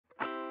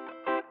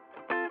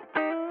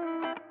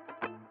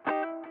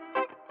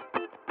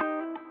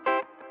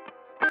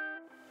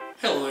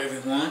Hello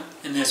everyone.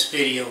 In this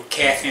video,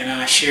 Kathy and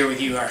I share with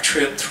you our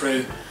trip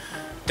through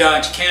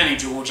Dodge County,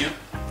 Georgia.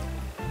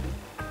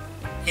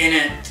 In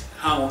it,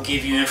 I will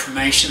give you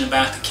information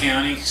about the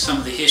county, some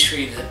of the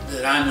history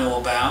that I know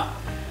about,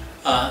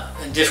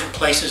 in different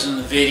places in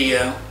the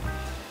video.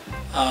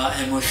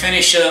 And we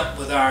finish up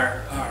with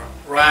our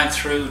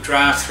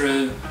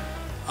drive-through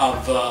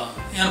of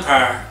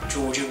Empire,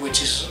 Georgia,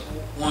 which is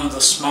one of the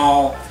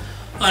small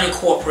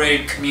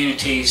unincorporated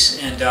communities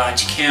in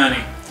Dodge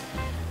County.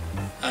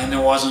 And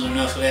there wasn't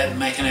enough of that to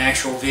make an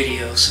actual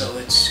video, so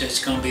it's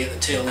going to be at the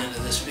tail end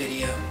of this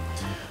video.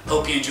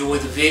 Hope you enjoy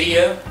the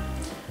video.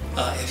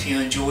 If you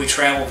enjoy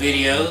travel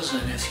videos,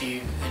 and if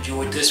you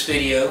enjoyed this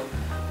video,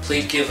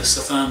 please give us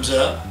a thumbs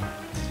up.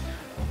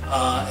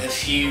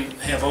 If you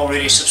have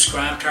already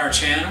subscribed to our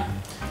channel,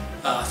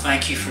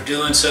 thank you for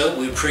doing so.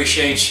 We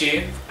appreciate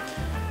you.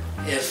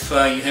 If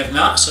you have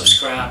not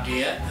subscribed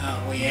yet,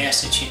 we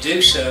ask that you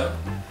do so.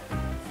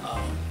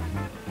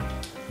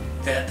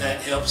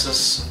 That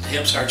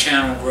helps our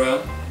channel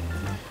grow.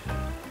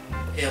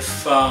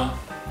 If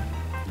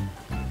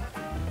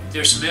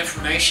there's some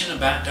information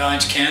about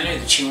Dodge County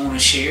that you want to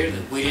share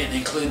that we didn't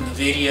include in the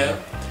video,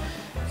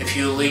 if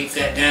you'll leave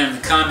that down in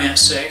the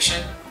comments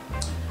section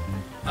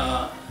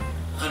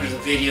under the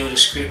video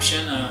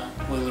description,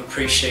 we'll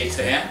appreciate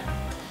that.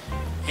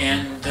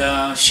 And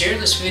share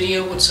this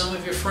video with some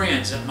of your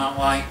friends that might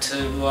like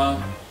to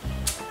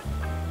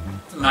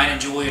might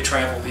enjoy a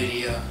travel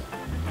video.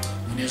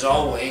 And as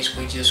always,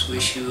 we just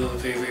wish you a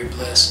very, very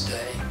blessed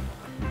day.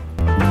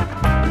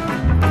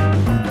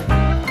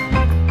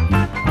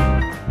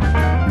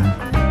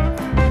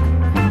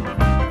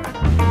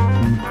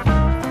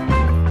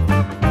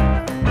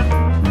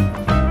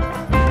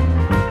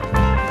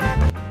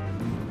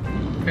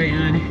 Hey,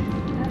 honey.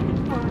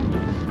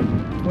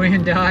 We're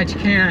in Dodge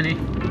County.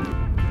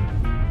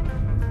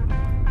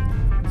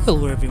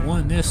 Hello,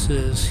 everyone. This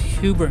is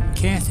Hubert and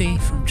Kathy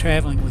from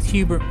Traveling with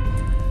Hubert.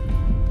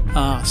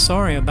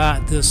 Sorry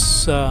about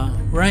this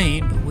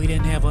rain, but we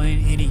didn't have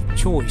any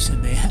choice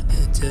in that.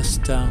 It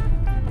just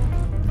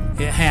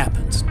it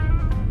happens.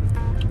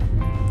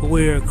 But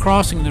we're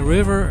crossing the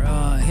river,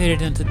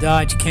 headed into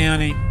Dodge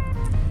County.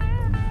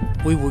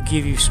 We will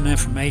give you some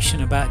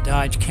information about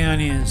Dodge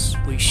County as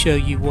we show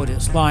you what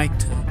it's like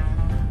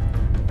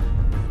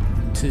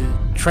to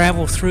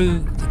travel through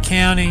the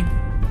county.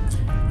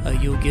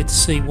 You'll get to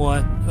see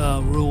what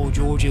rural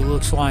Georgia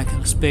looks like,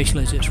 and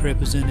especially as it's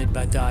represented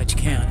by Dodge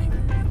County.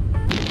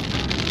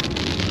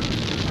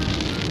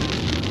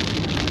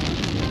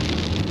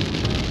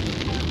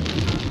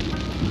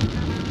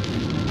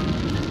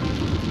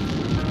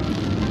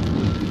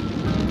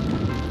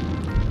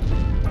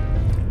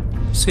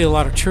 See a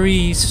lot of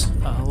trees,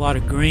 a lot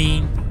of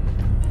green.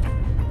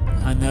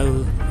 I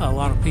know a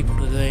lot of people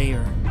today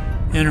are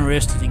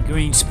interested in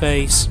green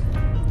space.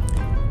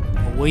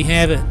 But we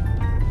have it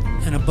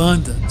in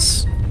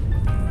abundance.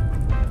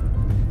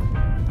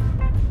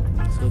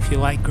 So if you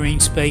like green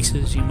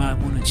spaces, you might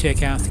want to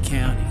check out the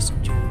counties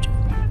in Georgia,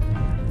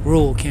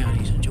 rural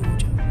counties in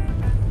Georgia.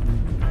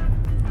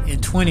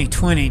 In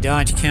 2020,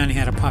 Dodge County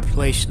had a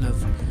population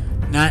of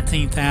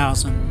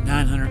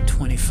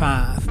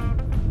 19,925.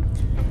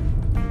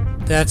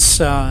 That's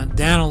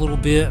down a little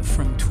bit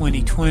from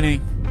 2020.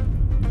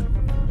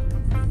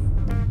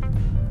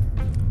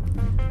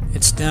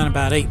 It's down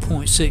about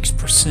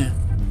 8.6%.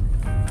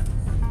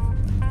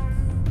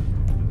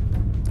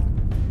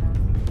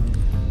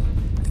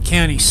 The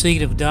county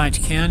seat of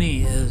Dodge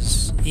County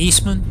is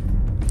Eastman.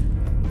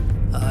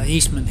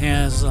 Eastman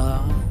has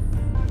a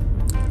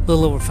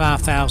little over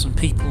 5,000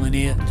 people in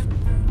it.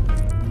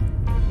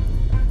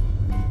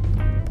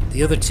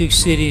 The other two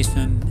cities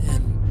in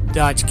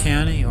Dodge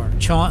County are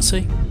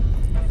Chauncey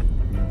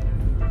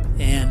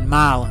and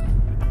Milan.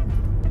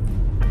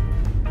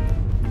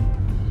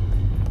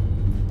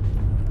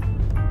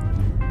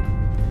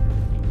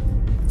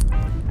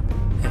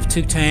 We have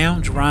two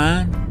towns,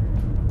 Ryan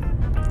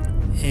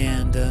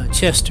and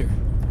Chester,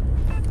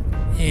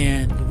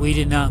 and we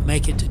did not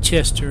make it to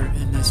Chester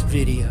in this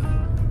video,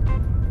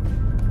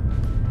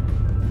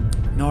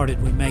 nor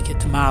did we make it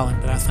to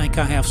Milan, but I think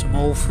I have some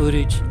old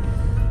footage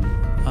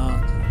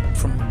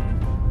from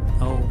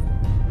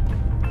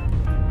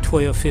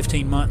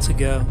 12-15 months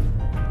ago.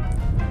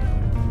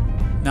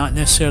 Not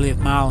necessarily of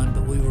Milan,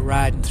 but we were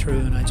riding through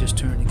and I just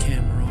turned the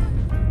camera on.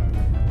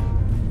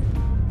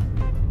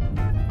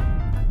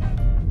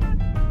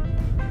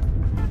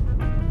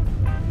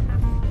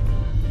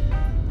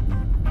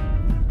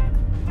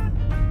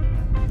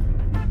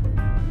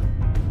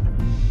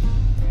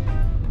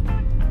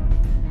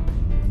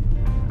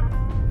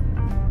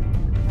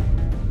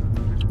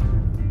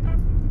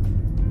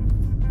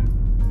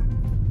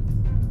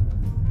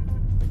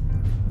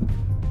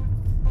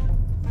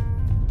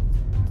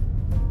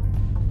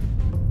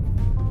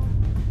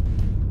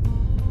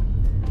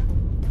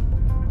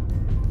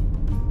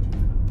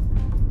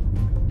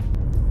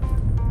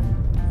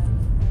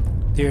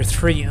 There are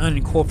 3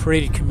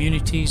 unincorporated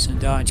communities in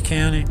Dodge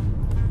County.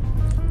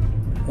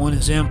 One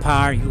is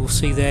Empire. You will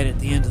see that at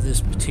the end of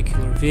this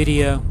particular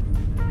video.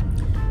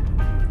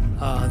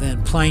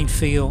 than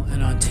Plainfield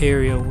and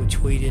Ontario, which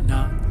we did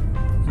not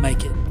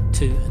make it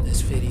to in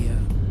this video.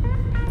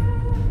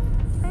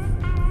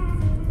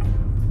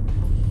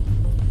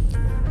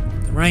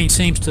 The rain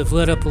seems to have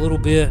let up a little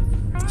bit,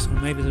 so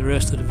maybe the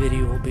rest of the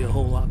video will be a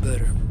whole lot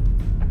better.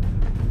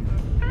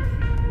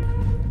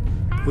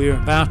 We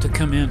are about to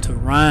come into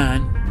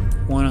Ryan,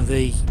 one of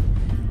the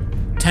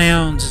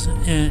towns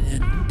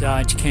in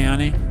Dodge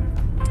County.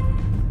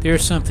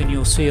 There's something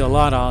you'll see a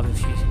lot of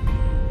if you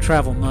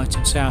travel much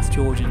in South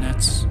Georgia, and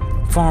that's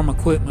farm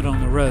equipment on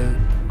the road.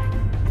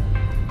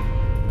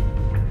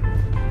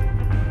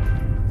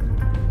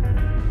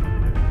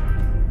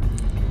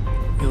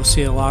 You'll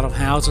see a lot of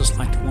houses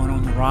like the one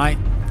on the right,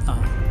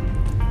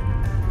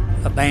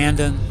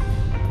 abandoned.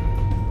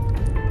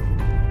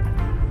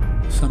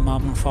 Some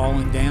of them are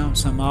falling down,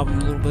 some of them are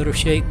in a little better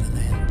shape than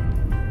that.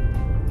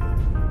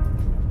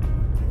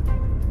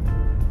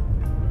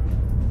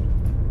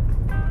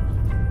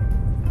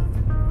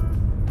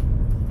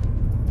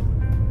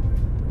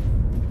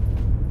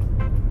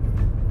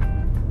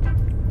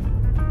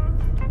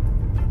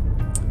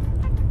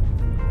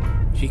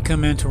 As you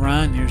come into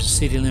Ryan, there's a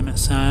city limit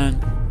sign.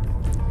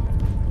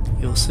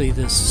 You'll see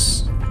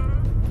this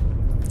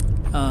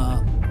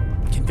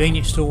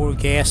convenience store,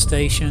 gas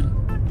station.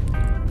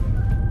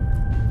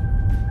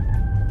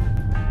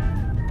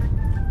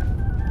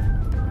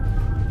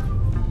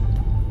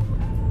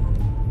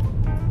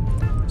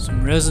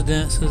 Some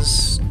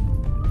residences.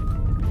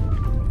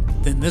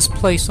 Then this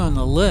place on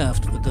the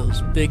left with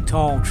those big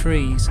tall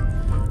trees,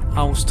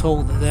 I was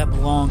told that that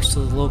belongs to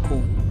the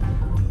local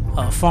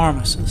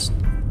pharmacist.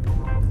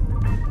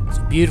 It's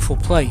a beautiful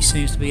place.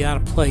 Seems to be out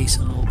of place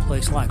in a little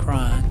place like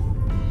Ryan.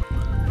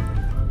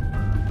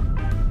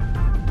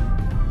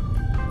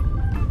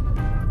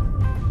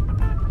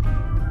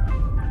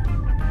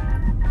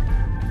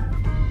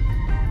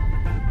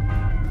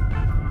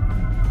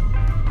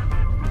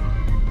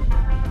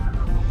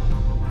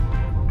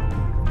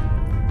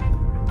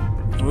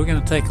 We're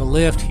going to take a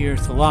left here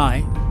at the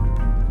light.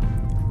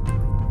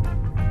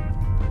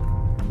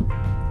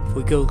 If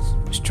we go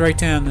straight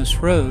down this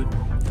road,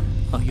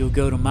 you'll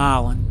go to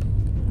Milan.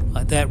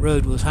 That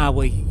road was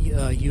Highway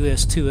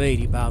US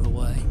 280, by the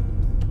way.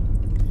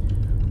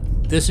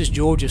 This is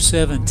Georgia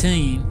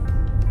 17,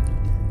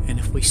 and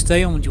if we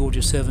stay on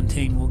Georgia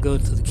 17, we'll go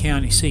to the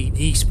county seat,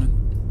 Eastman.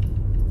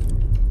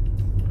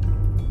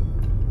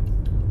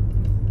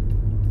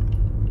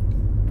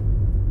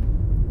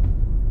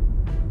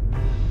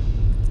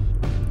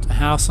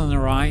 House on the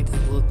right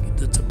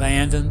that's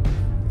abandoned.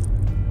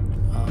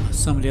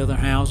 Some of the other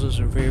houses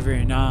are very,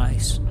 very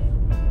nice.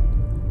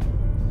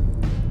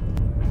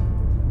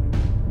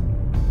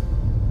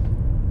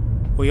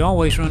 We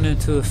always run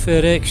into a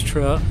FedEx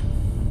truck.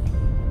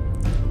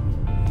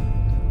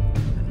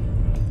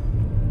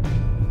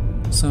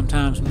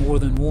 Sometimes more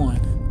than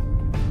one.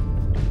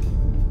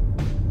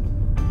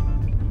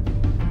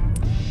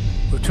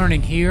 We're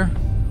turning here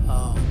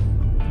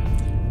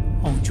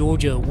on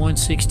Georgia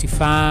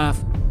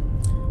 165.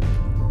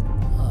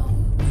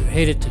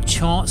 Headed to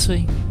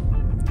Chauncey,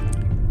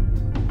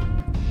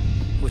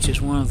 which is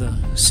one of the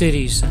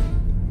cities in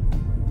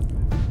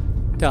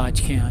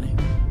Dodge County.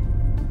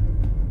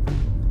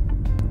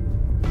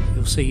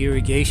 You'll see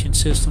irrigation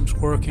systems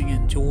working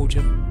in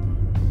Georgia.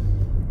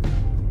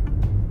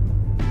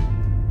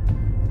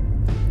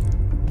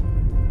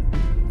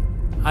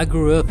 I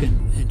grew up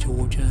in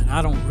Georgia, and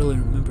I don't really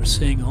remember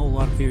seeing a whole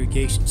lot of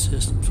irrigation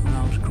systems when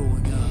I was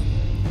growing up.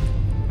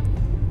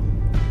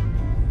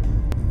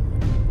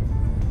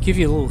 Give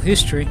you a little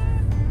history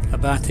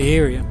about the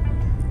area.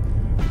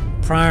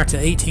 Prior to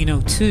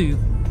 1802,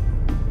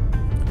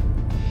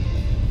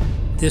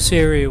 this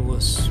area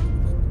was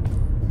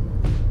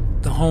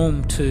the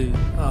home to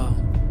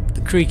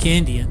the Creek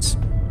Indians.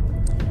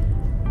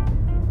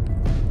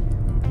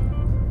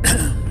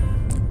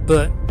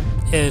 But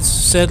as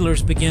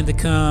settlers began to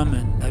come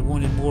and they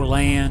wanted more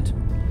land,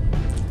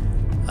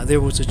 there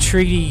was a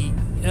treaty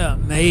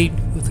made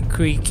with the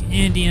Creek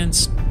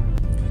Indians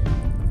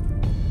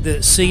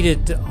that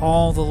ceded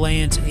all the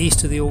lands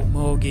east of the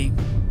Ocmulgee,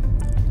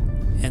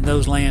 and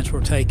those lands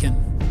were taken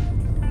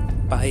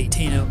by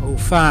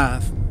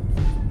 1805.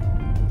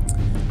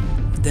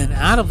 Then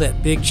out of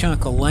that big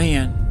chunk of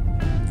land,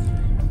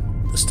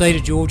 the state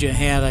of Georgia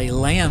had a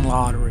land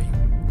lottery,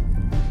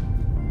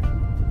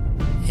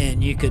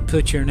 and you could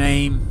put your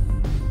name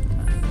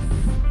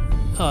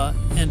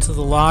into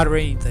the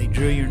lottery. They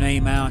drew your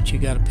name out, you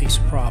got a piece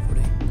of property.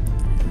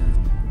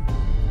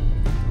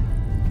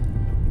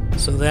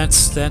 So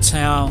that's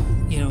how,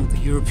 the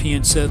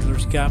European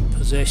settlers got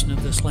possession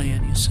of this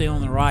land. You see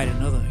on the right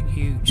another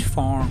huge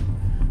farm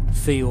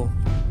field.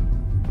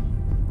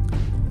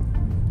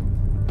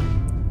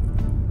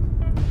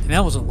 And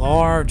that was a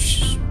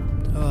large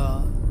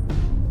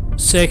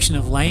section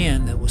of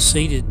land that was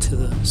ceded to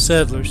the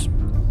settlers.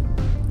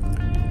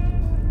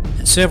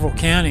 And several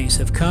counties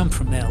have come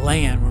from that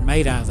land, were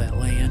made out of that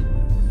land.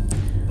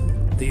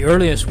 The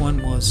earliest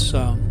one was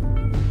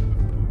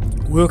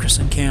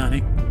Wilkerson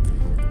County.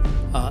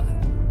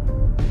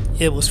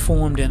 it was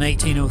formed in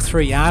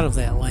 1803 out of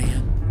that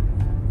land.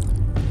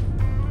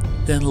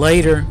 Then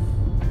later,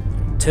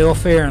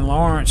 Telfair and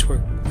Lawrence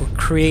were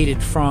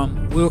created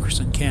from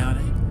Wilkerson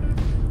County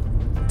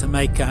to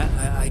make,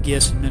 I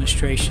guess,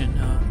 administration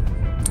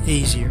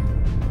easier.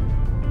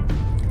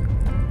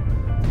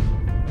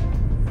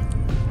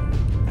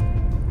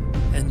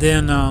 And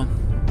then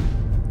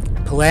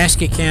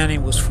Pulaski County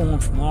was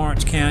formed from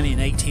Lawrence County in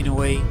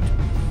 1808.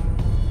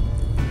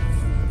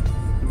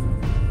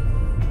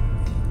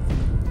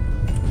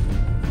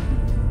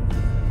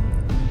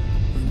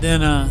 And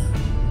then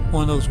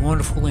one of those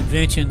wonderful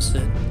inventions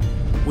that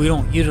we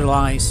don't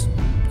utilize,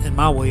 in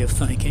my way of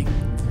thinking,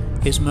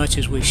 as much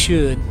as we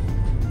should,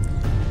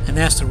 and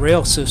that's the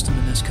rail system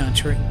in this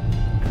country.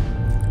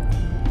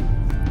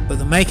 But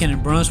the Macon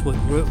and Brunswick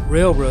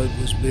Railroad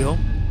was built,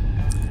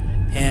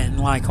 and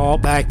like all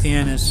back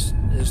then, as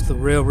the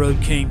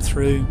railroad came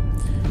through,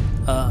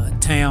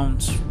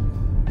 towns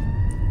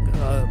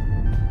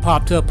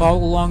popped up all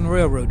along the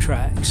railroad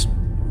tracks.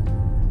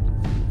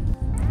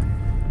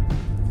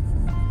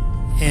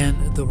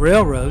 And the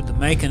railroad, the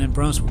Macon and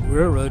Brunswick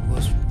Railroad,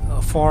 was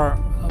far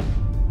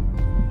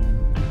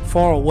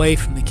away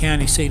from the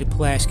county seat of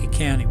Pulaski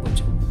County,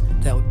 which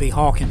that would be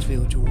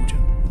Hawkinsville, Georgia.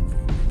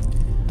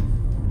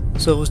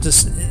 So it was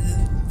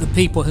the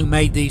people who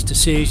made these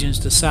decisions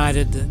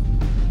decided that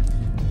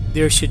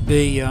there should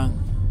be a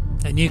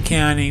new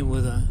county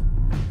with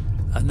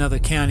another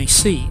county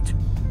seat.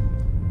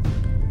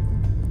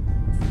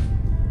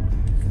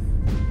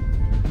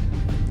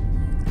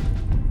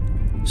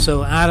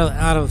 So out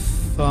of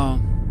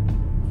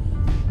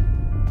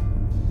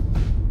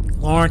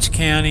Lawrence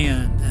County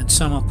and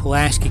some of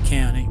Pulaski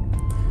County,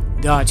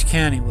 Dodge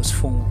County was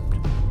formed.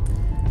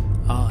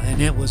 And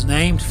it was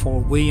named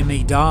for William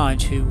E.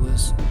 Dodge, who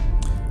was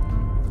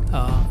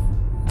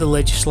the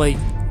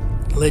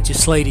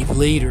legislative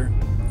leader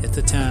at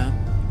the time.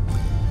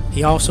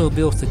 He also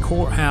built the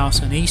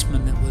courthouse in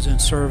Eastman that was in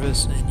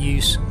service and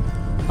use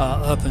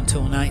up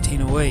until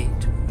 1908.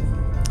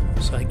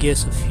 So I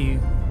guess if you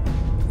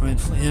were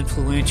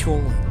influential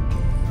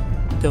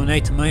and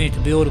donate the money to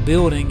build a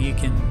building, you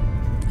can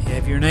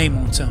have your name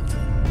on something.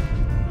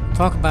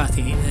 Talk about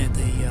the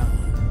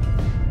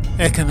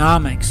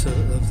economics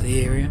of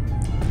the area.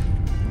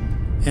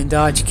 In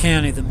Dodge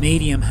County, the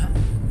median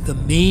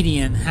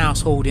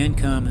household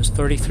income is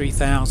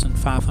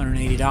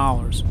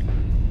 $33,580.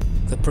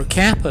 The per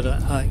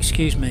capita,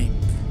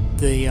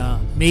 the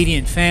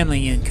median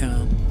family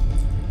income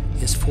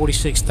is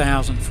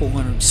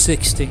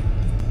 $46,460,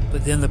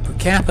 but then the per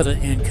capita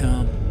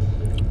income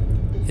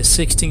is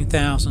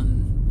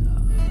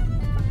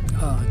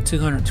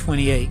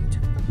 $16,228.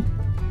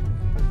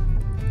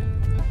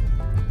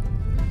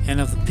 And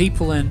of the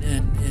people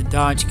in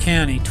Dodge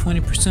County,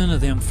 20%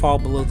 of them fall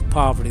below the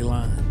poverty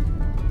line.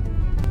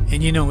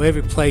 And you know,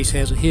 every place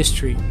has a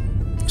history,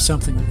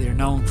 something that they're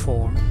known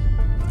for.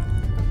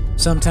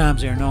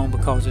 Sometimes they're known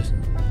because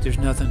there's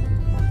nothing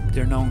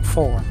they're known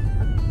for.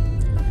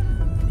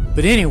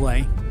 But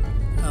anyway,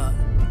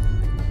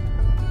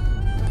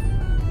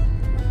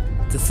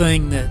 the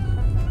thing that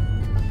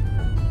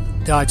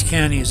Dodge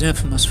County is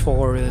infamous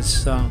for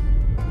has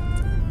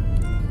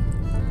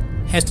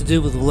to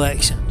do with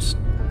elections.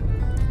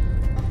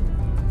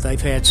 They've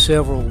had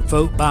several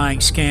vote-buying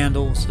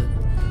scandals that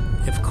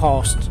have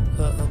cost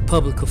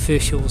public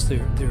officials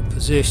their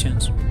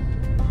positions.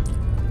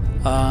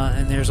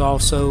 And there's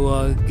also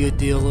a good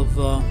deal of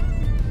a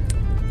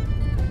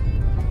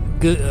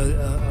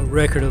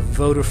record of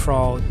voter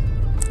fraud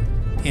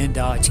in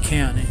Dodge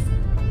County.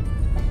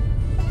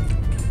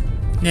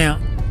 Now,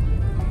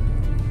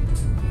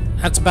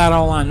 that's about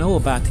all I know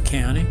about the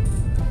county.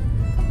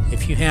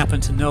 If you happen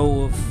to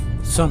know of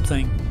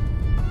something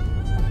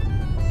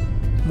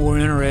more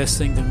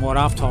interesting than what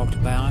I've talked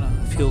about,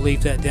 if you'll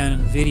leave that down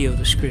in the video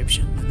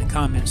description in the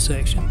comment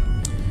section,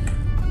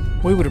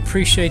 we would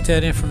appreciate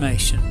that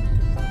information.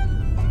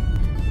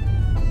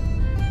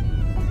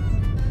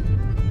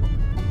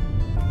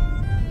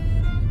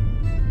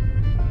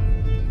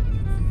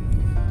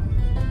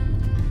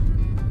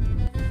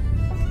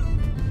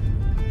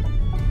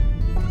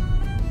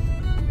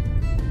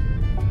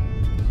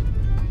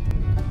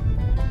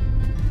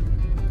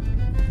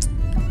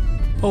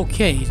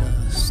 Okay,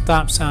 the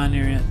stop sign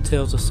there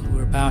tells us that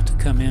we're about to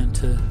come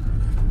into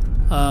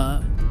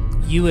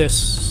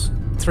US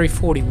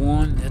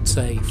 341. That's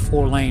a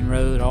 4-lane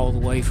road all the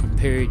way from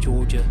Perry,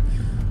 Georgia,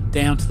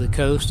 down to the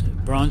coast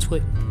at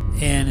Brunswick.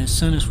 And as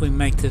soon as we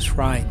make this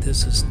right,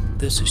 this is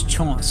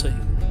Chauncey.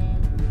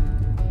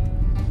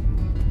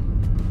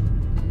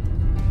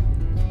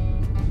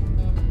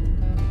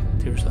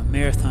 There's a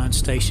Marathon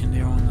station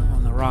there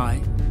on the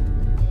right.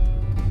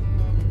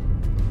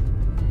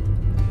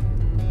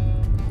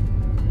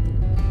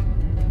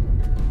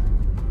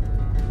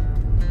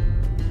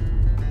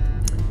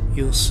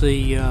 You'll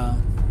see a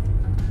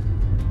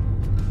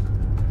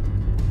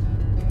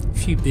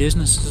few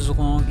businesses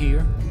along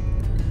here.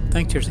 I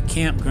think there's a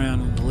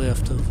campground on the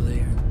left over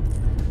there.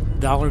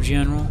 Dollar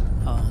General,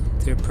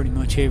 they're pretty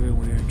much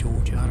everywhere in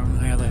Georgia. I don't know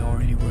how they are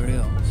anywhere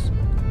else.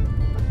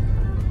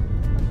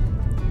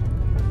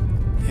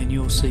 and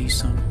you'll see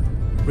some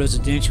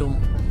residential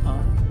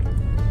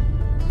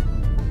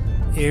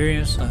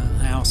areas, a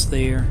house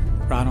there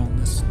right on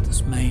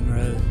this main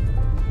road.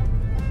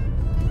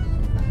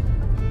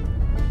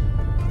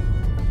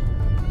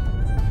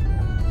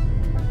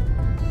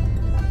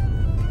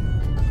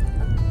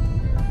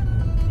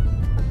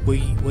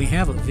 We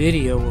have a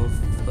video of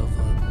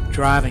a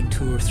driving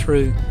tour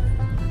through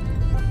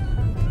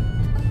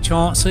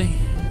Chauncey.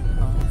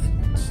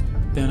 It's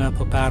been up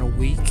about a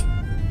week.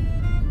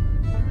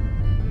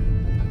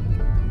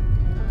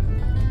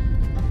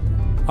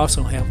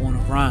 Also have one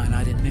of Ryan.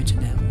 I didn't mention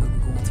that when we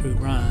were going through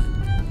Ryan.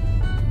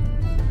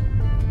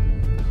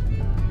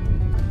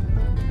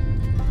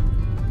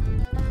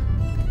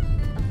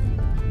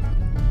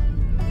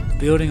 The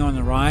building on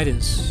the right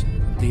is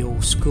the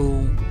old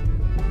school.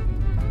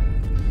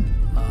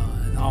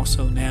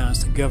 Also now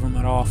is the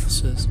government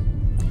offices.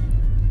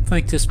 I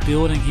think this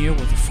building here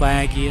where the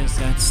flag is,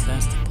 that's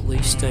the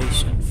police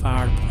station,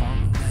 fire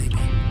department maybe.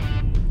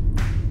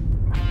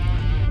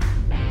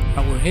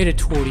 We're headed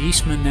toward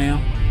Eastman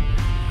now.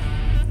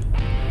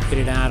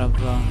 Headed out of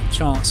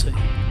Chauncey.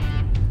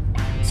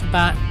 It's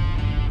about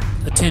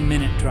a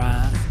 10-minute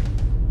drive.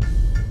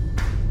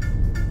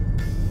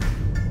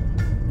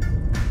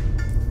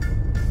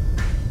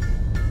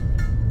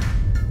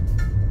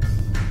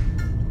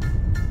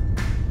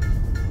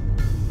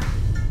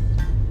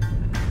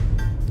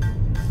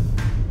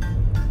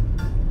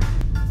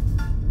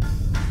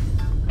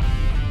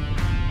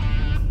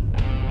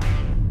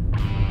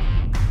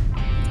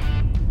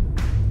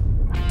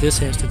 This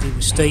has to do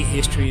with state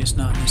history. It's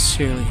not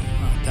necessarily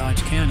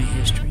Dodge County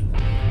history.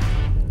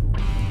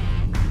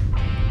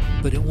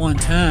 But at one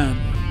time,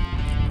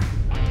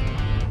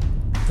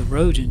 the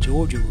roads in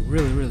Georgia were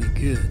really, really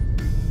good.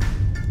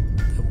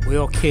 They were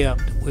well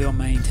kept, well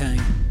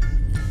maintained.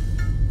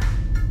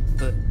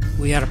 But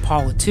we had a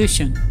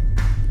politician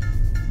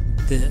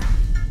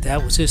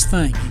that was his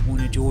thing. He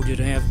wanted Georgia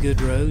to have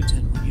good roads,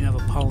 and when you have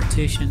a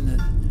politician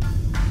that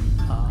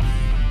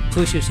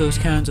pushes those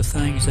kinds of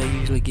things, they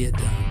usually get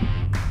done.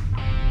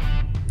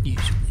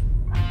 Usually.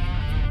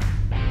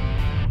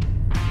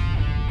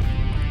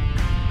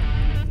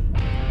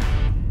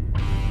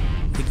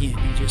 Again,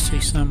 you just see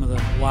some of the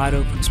wide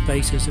open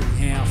spaces that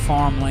we have,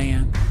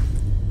 farmland.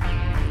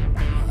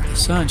 The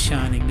sun's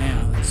shining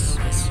now. It's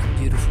a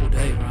beautiful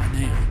day right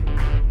now.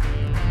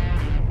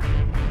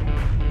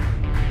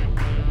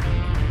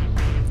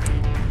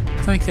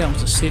 I think that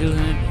was a city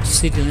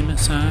limit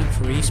sign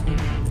for Eastman.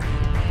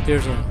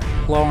 There's a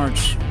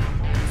large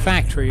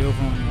factory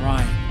over on the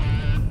right.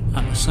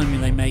 I'm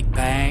assuming they make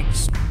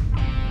bags.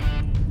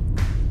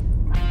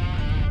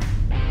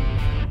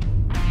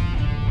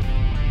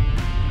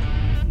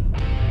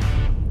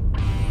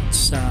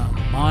 It's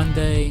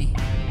Monday.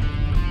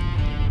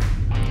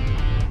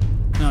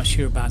 Not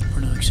sure about the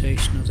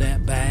pronunciation of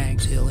that.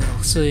 Bags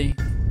LLC.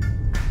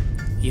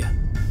 Yeah.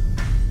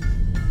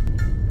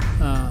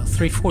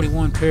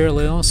 341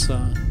 parallels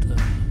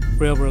the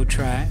railroad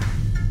track.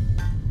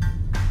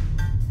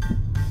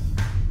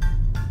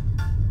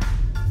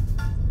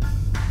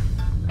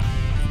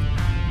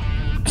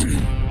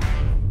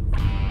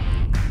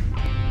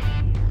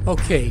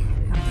 Okay,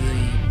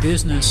 the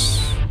business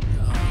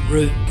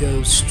route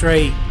goes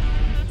straight,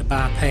 the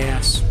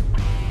bypass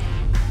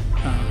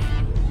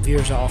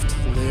veers off to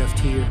the left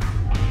here.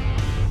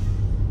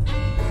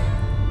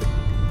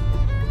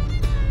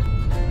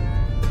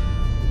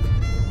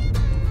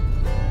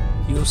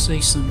 You'll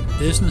see some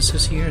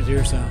businesses here.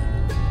 There's a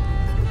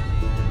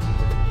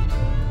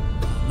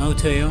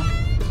motel.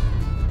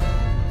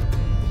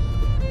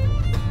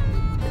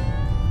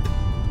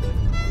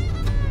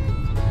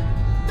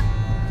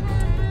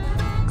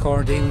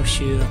 Car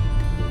dealership,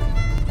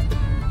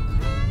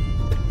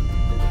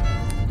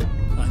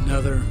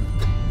 another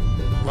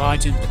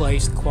lodging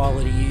place,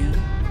 Quality Inn.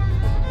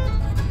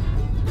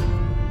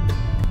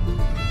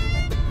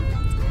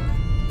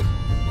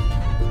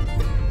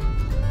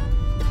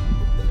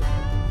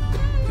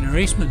 In our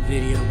Eastman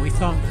video, we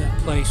thought that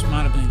place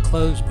might have been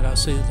closed, but I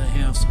see that they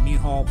have some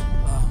U-Haul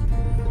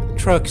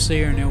trucks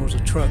there, and there was a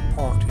truck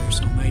parked there,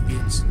 so maybe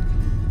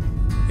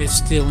it's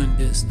still in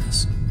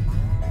business.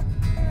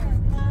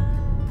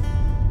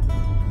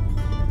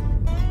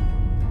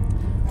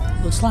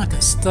 Looks like a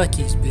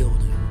Stuckey's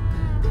building.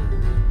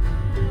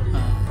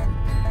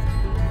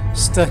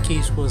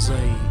 Stuckey's was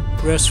a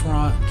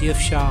restaurant,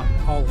 gift shop,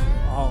 all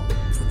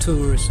for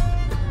tourists,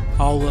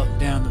 all up and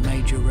down the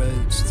major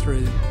roads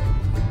through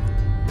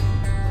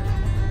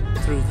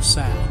the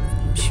south,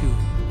 I'm sure.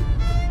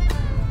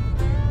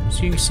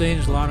 So you can see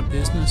there's a lot of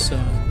business.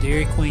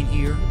 Dairy Queen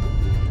here.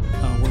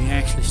 We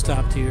actually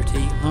stopped here to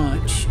eat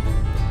lunch.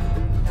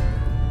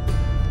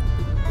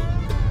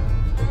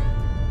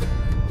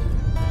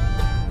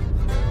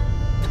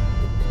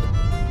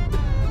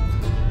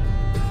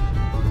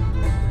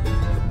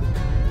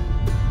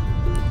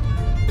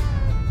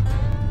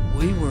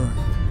 We were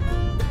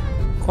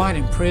quite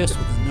impressed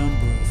with the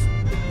number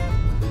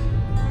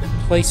of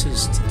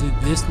places to do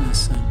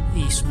business in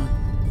Eastman.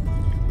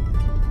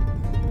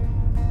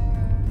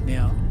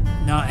 Now,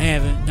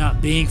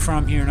 not being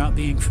from here, not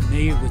being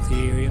familiar with the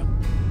area,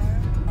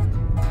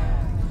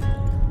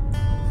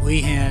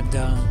 we had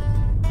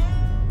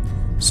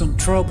some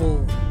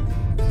trouble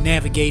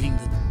navigating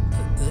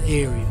the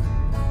area.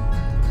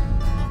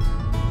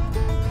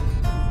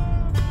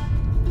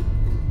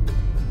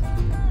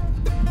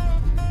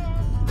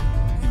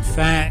 In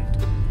fact,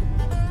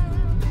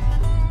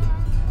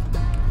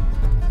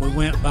 we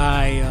went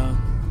by a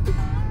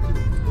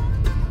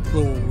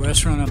little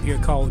restaurant up here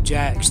called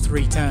Jack's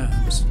 3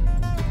 times.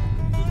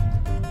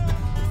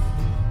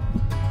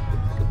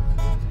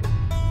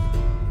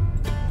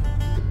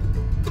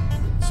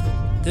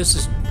 This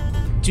is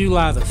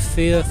July the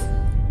 5th.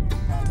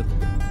 The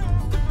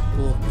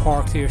little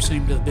park there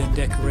seemed to have been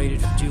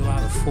decorated for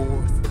July the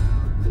 4th.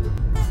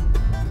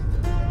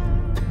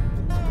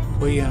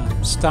 We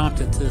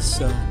stopped at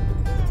this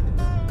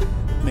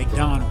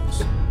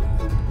McDonald's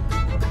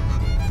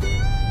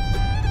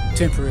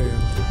temporarily.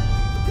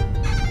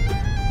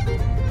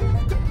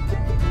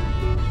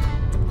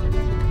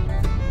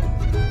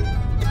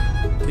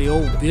 The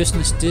old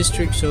business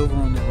district's over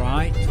on the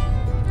right.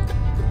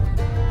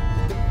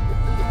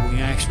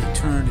 Actually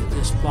turned at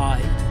this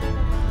light,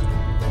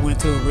 went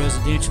through a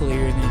residential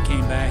area, and then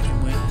came back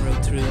and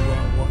rode through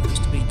what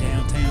used to be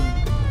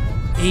downtown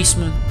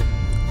Eastman.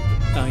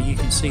 You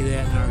can see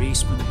that in our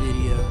Eastman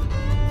video.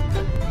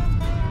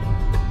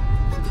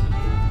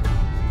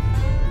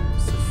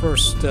 It's the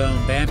First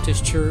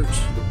Baptist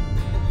Church.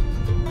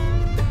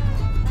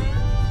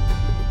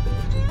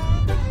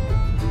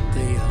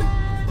 The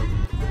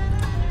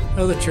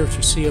other church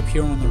you see up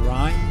here on the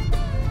right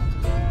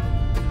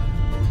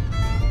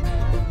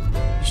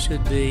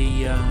should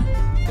be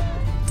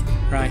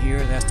right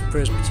here. That's the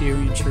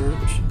Presbyterian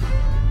Church.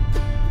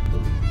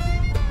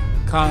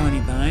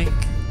 Colony Bank.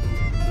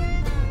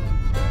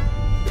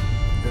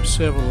 There are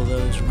several of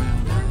those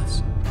around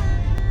us.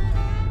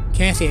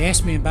 Kathy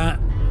asked me about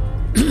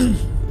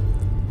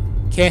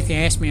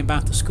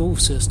the school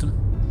system.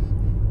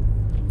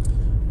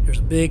 There's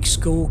a big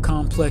school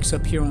complex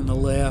up here on the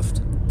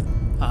left.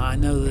 I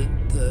know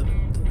that the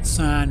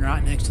sign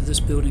right next to this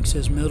building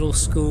says middle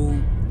school,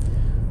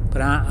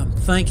 but I'm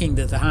thinking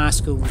that the high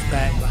school was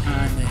back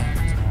behind that.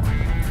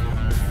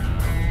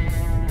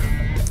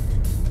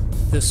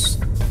 This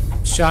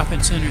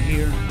shopping center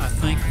here, I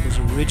think, was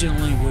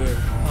originally where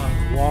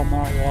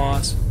Walmart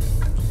was,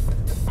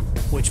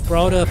 which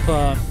brought up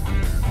a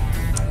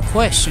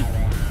question.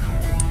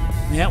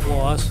 And that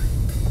was,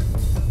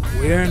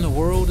 where in the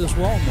world is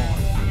Walmart?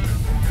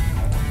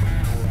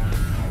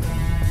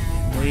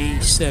 And we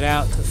set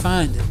out to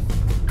find it.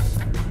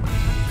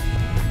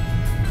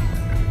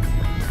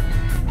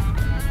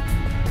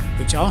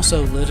 Which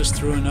also led us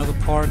through another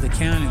part of the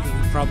county that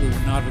we probably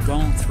would not have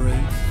gone through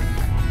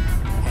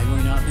had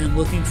we not been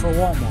looking for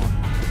Walmart.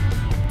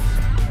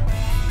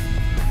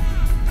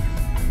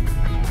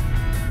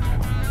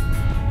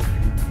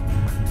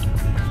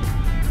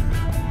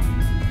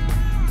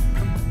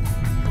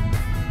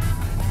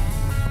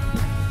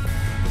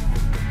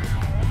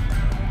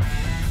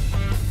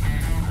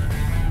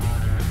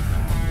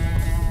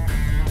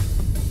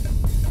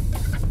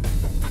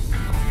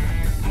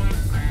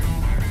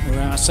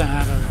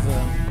 Outside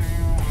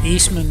of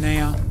Eastman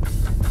now.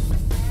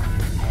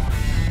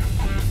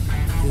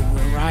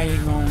 We're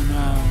riding on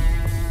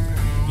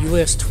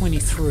US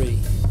 23.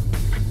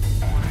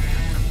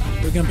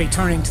 We're going to be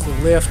turning to the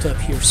left up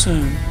here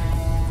soon.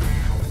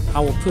 I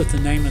will put the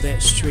name of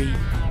that street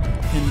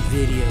in the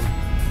video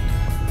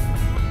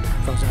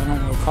because I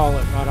don't recall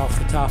it right off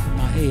the top of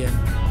my head.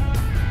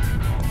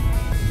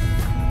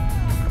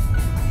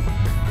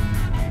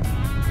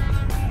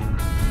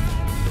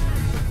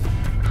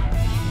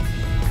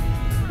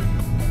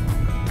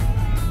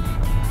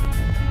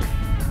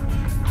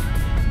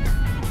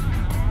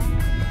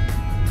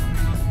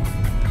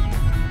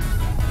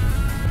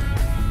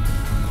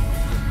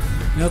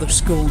 Another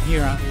school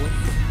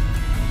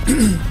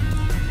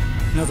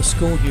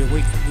here,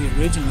 we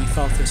originally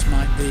thought this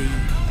might be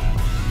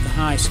the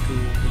high school,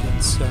 but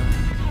it's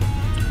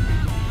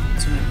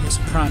a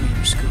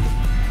primary school.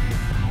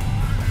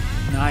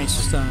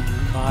 Nice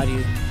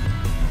body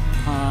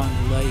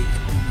pond, lake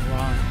on the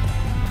right.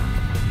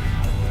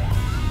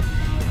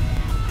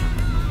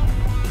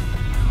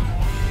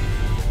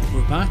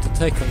 We're about to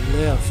take a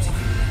left here,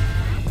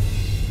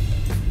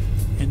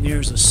 and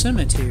there's a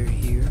cemetery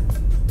here.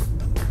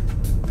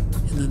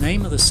 And the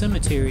name of the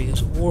cemetery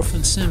is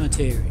Orphan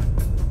Cemetery.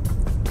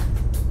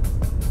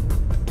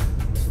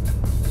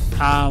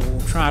 I will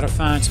try to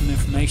find some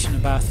information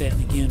about that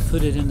and again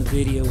put it in the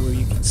video where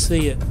you can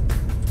see it.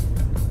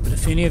 But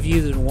if any of you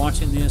that are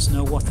watching this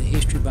know what the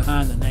history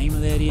behind the name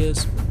of that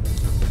is,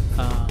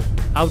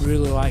 I would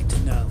really like to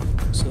know.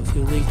 So if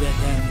you'll leave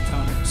that down in the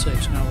comment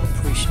section, I would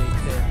appreciate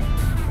that.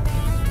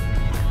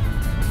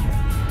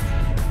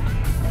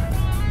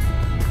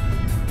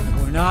 And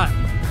we're not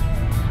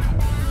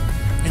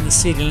in the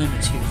city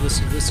limits here. This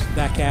is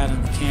back out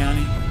in the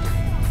county.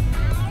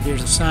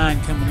 There's a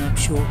sign coming up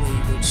shortly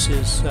which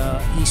says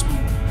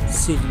Eastman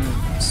City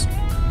Limits.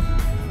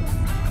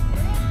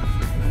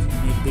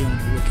 need to be on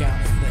the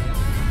lookout for that.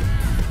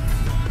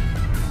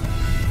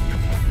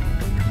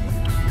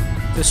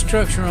 The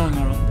structure on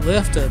the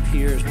left up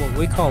here is what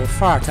we call a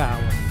fire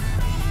tower.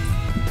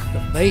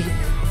 But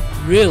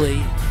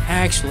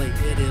actually,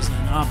 it is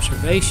an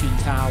observation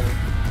tower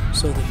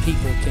so that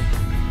people can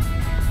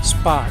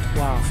spot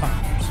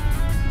wildfires.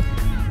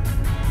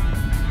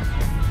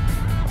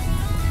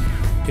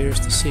 There's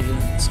the city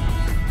limits.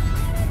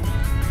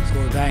 So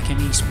we're back in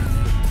Eastman now.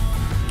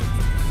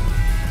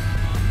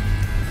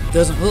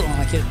 Doesn't look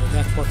like it, but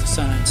that's what the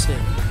sign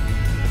said.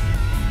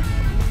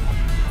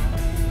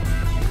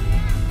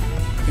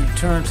 We're going to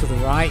turn to the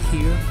right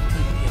here.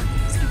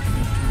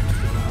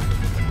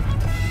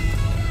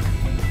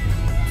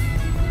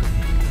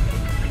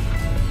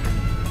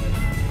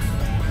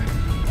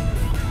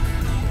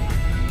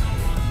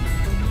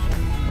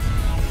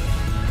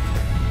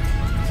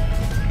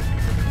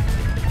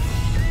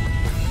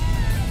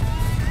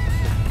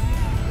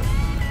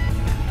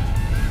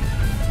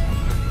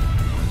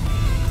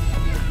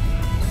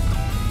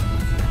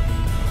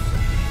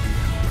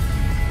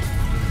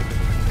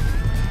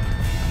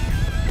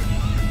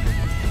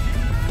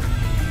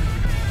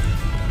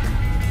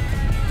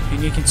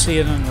 You can see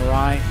it on the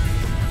right.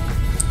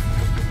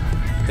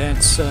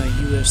 That's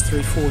US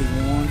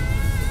 341.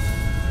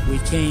 We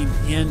came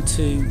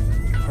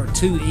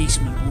to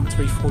Eastman on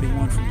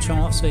 341 from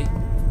Chauncey.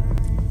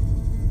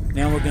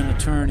 Now we're going to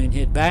turn and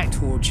head back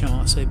toward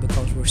Chauncey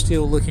because we're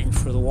still looking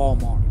for the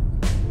Walmart.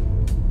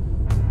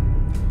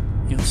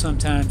 You know,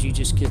 sometimes you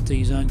just get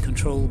these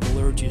uncontrollable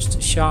urges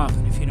to shop,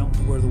 and if you don't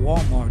know where the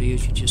Walmart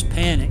is, you just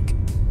panic.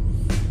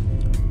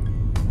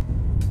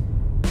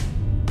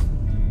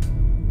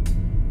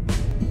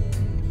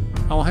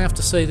 I'll have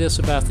to say this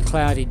about the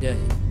cloudy day.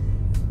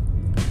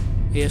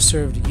 It has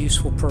served a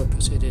useful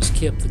purpose. It has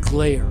kept the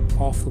glare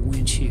off the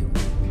windshield.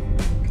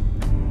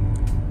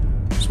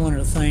 It's one of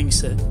the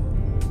things that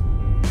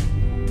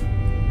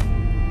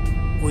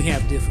we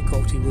have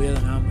difficulty with,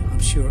 and I'm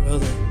sure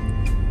other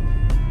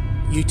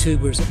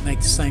YouTubers that make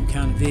the same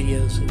kind of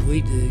videos that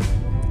we do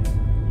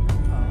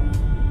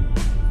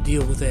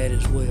deal with that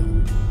as well.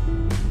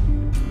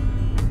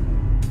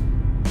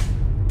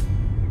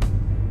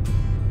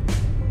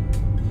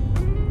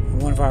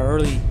 One of our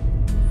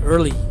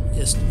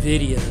earliest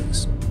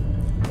videos,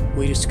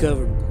 we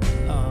discovered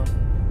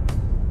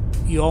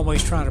you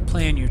always try to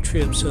plan your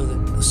trip so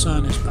that the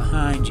sun is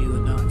behind you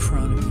and not in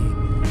front of you.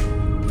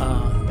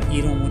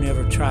 You don't want to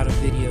ever try to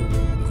video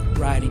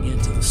riding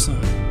into the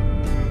sun.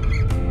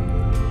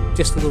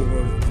 Just a little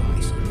word of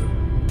advice.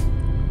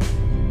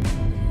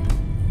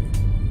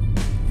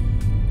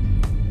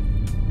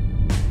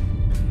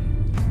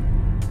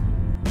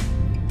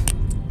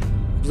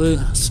 Blue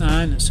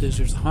sign that says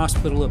there's a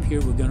hospital up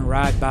here. We're going to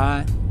ride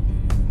by it.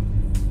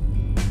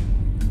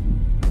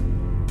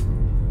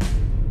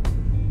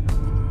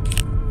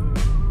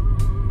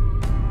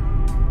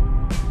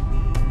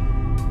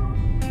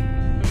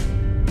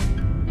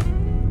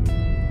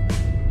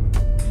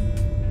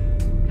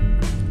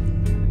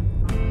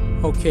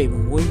 Okay,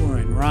 when we were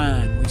in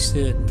Ryan, we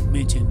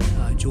mentioned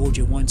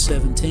Georgia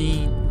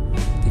 117,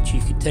 that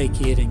you could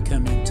take it and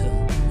come into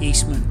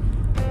Eastman.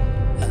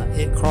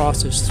 It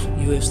crosses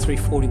US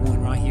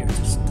 341 right here at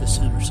this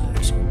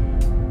intersection.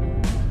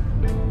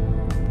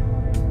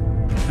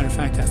 Matter of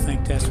fact, I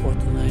think that's what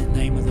the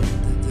name of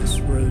this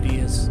road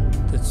is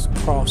that's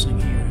crossing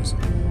here, is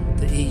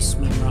the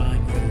Eastman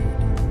Ryan Road.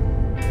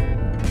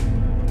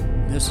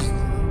 This is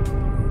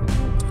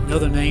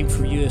another name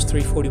for US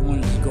 341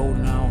 is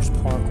Golden Isles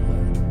Parkway.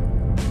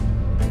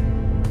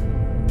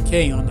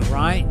 Okay, on the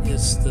right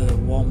is the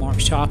Walmart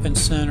Shopping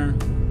Center.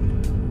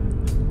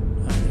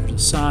 There's a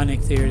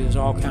Sonic there. There's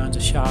all kinds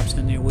of shops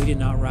in there. We did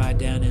not ride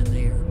down in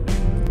there.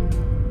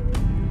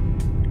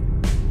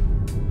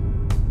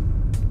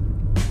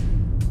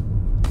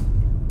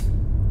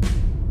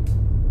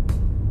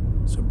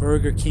 So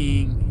Burger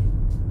King.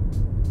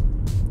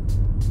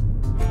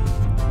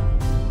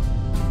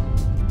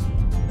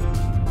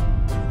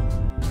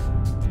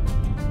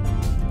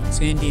 It's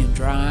Indian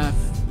Drive,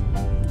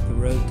 the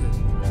road to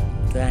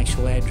the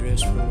actual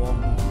address for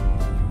Walmart.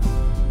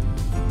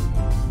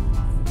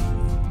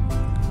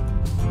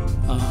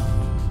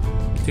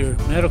 There are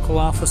medical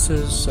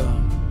offices. The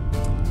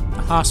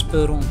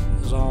hospital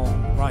is all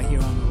right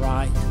here on the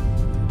right.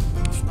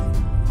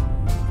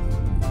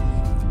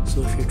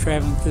 So if you're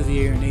traveling through the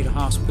area and need a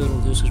hospital,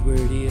 this is where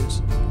it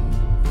is.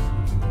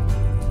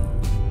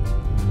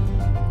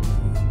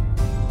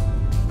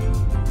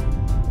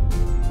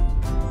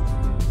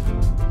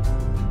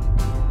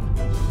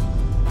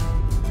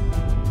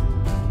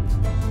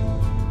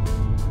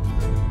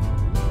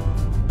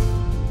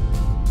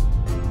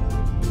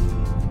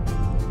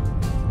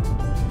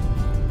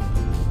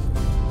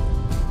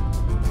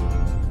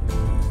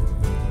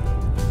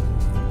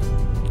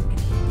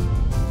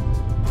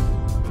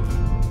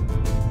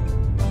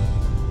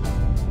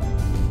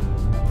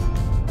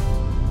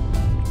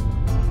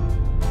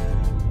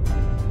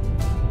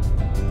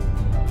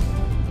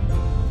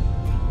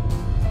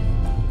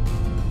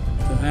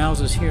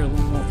 houses here are a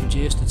little more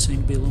congested, seem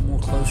to be a little more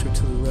closer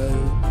to the road,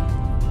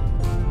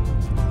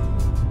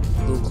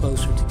 a little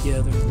closer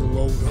together, a little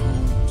older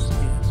homes,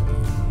 yes.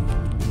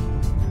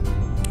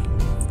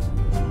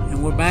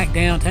 And we're back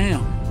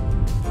downtown.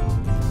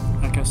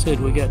 Like I said,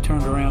 we got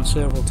turned around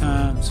several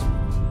times.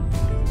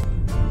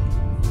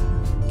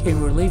 Okay,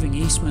 we're leaving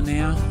Eastman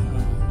now,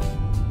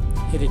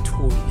 headed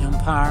toward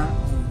Empire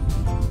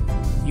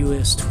on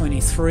US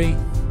 23.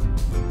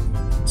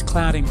 It's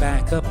clouding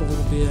back up a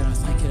little bit. I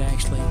think it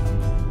actually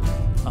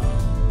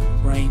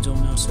rains on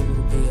us a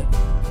little bit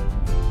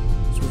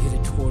as we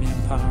headed toward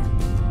Empire.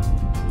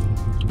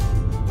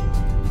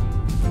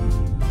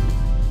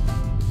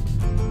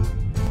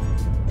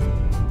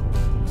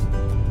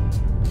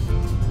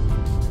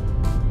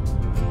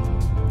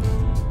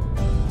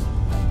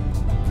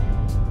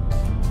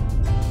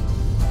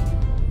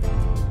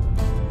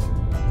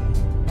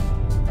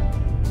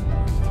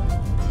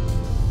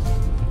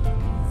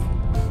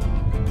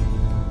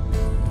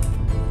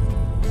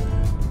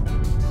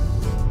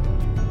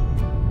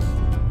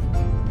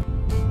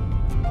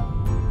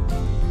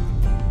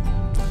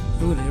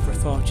 Who would have ever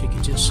thought you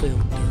could just sell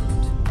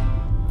dirt?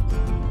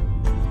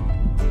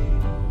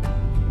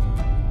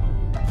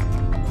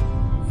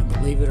 And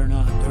believe it or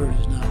not, dirt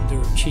is not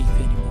dirt cheap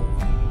anymore.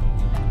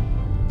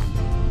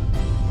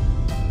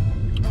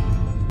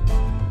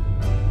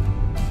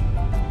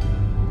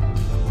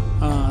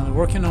 They're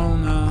working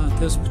on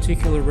this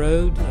particular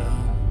road.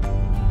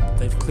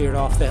 They've cleared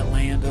off that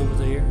land over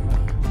there.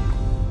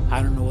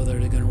 I don't know whether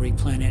they're going to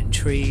replant it in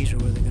trees or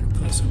whether they're going to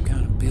put some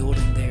kind of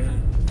building there.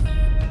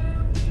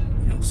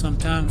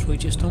 Sometimes we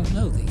just don't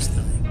know these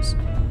things.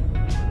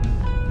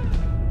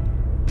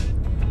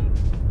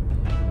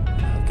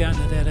 I've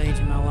gotten to that age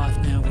in my life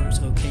now where it's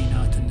okay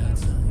not to know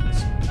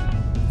things.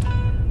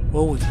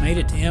 Well, we've made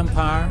it to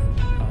Empire.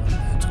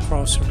 It's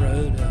across the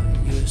road,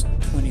 US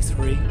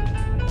 23.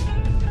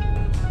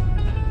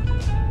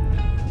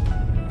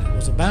 It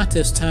was about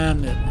this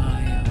time that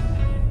my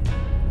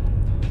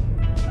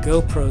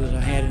GoPro that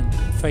I had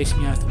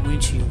facing out the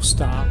windshield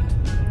stopped.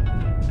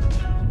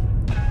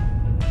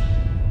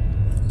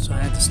 So I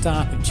had to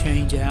stop and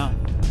change out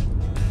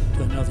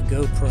to another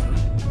GoPro.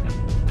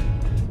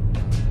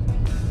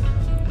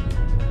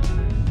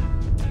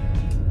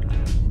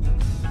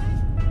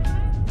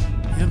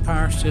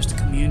 Empire's just a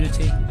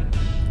community.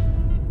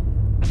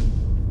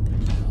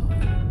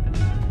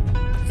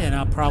 And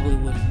I probably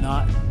would have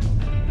not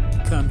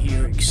come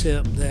here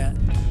except that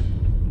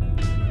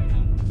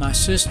my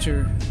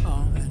sister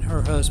and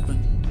her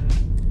husband,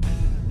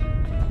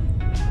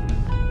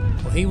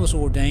 he was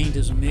ordained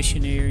as a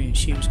missionary and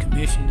she was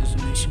commissioned as a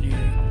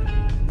missionary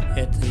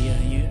at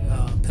the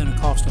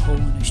Pentecostal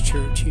Holiness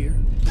Church here.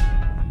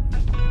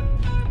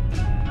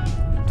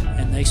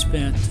 And they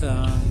spent,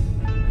 I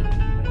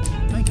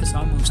think it's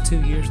almost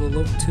 2 years, a little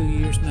over 2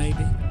 years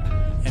maybe,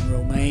 in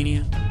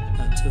Romania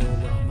until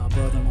my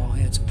brother-in-law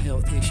had some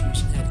health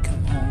issues and had to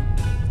come home.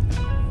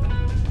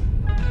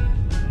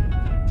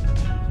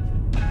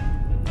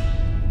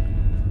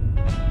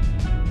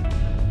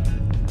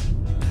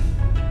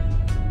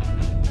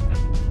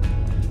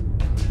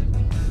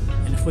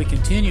 If we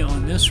continue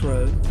on this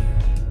road,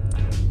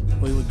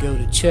 we would go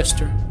to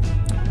Chester.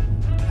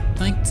 I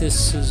think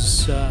this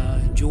is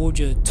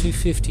Georgia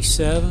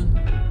 257.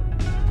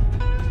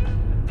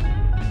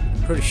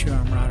 Pretty sure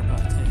I'm right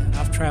about that.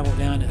 I've traveled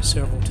down it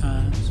several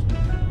times.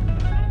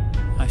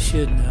 I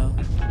should know.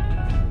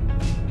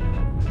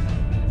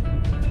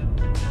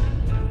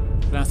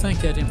 But I think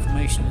that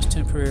information is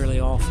temporarily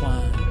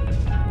offline.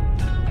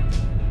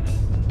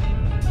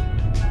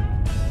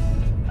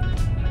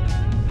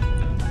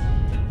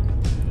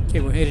 Okay,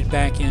 we're headed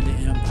back into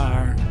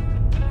Empire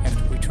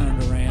after we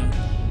turned around.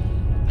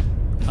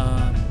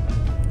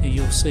 And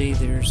you'll see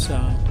there's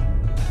not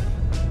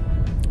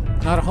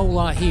a whole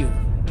lot here.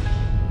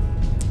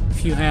 A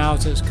few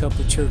houses, a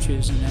couple of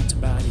churches, and that's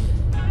about it.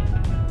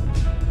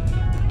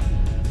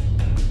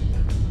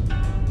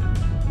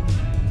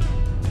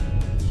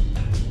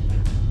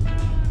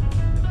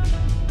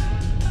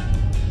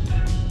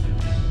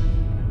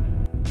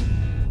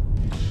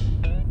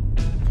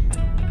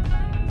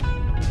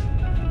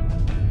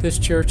 This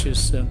church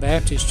is a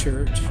Baptist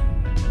church,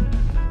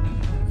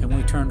 and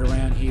we turned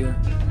around here.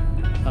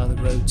 The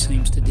road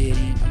seems to dead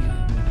end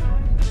here.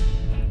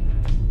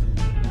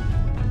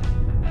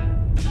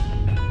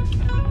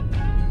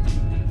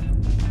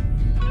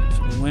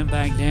 So we went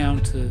back down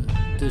to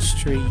this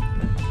street.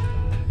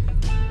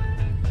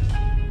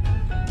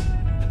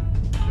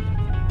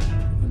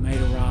 We made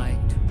a right,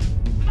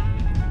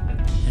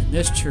 and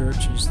this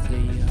church is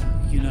the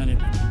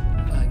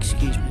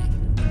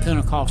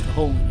Pentecostal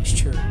Holiness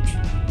Church.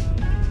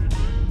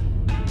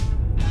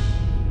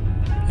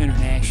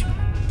 International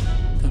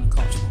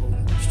Pentecostal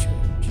Holiness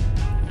Church.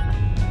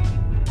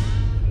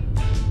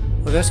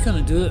 Well, that's going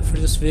to do it for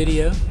this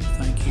video.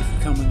 Thank you for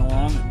coming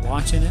along and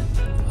watching it.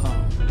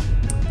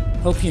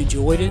 Hope you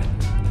enjoyed it.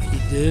 If you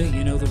do,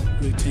 you know the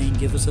routine.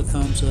 Give us a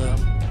thumbs up.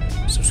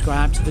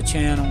 Subscribe to the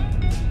channel.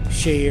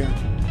 Share.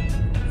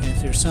 And if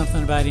if there's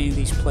something about any of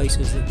these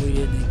places that we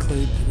didn't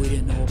include, that we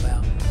didn't know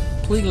about,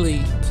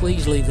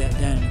 please leave that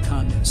down in the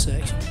comments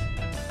section.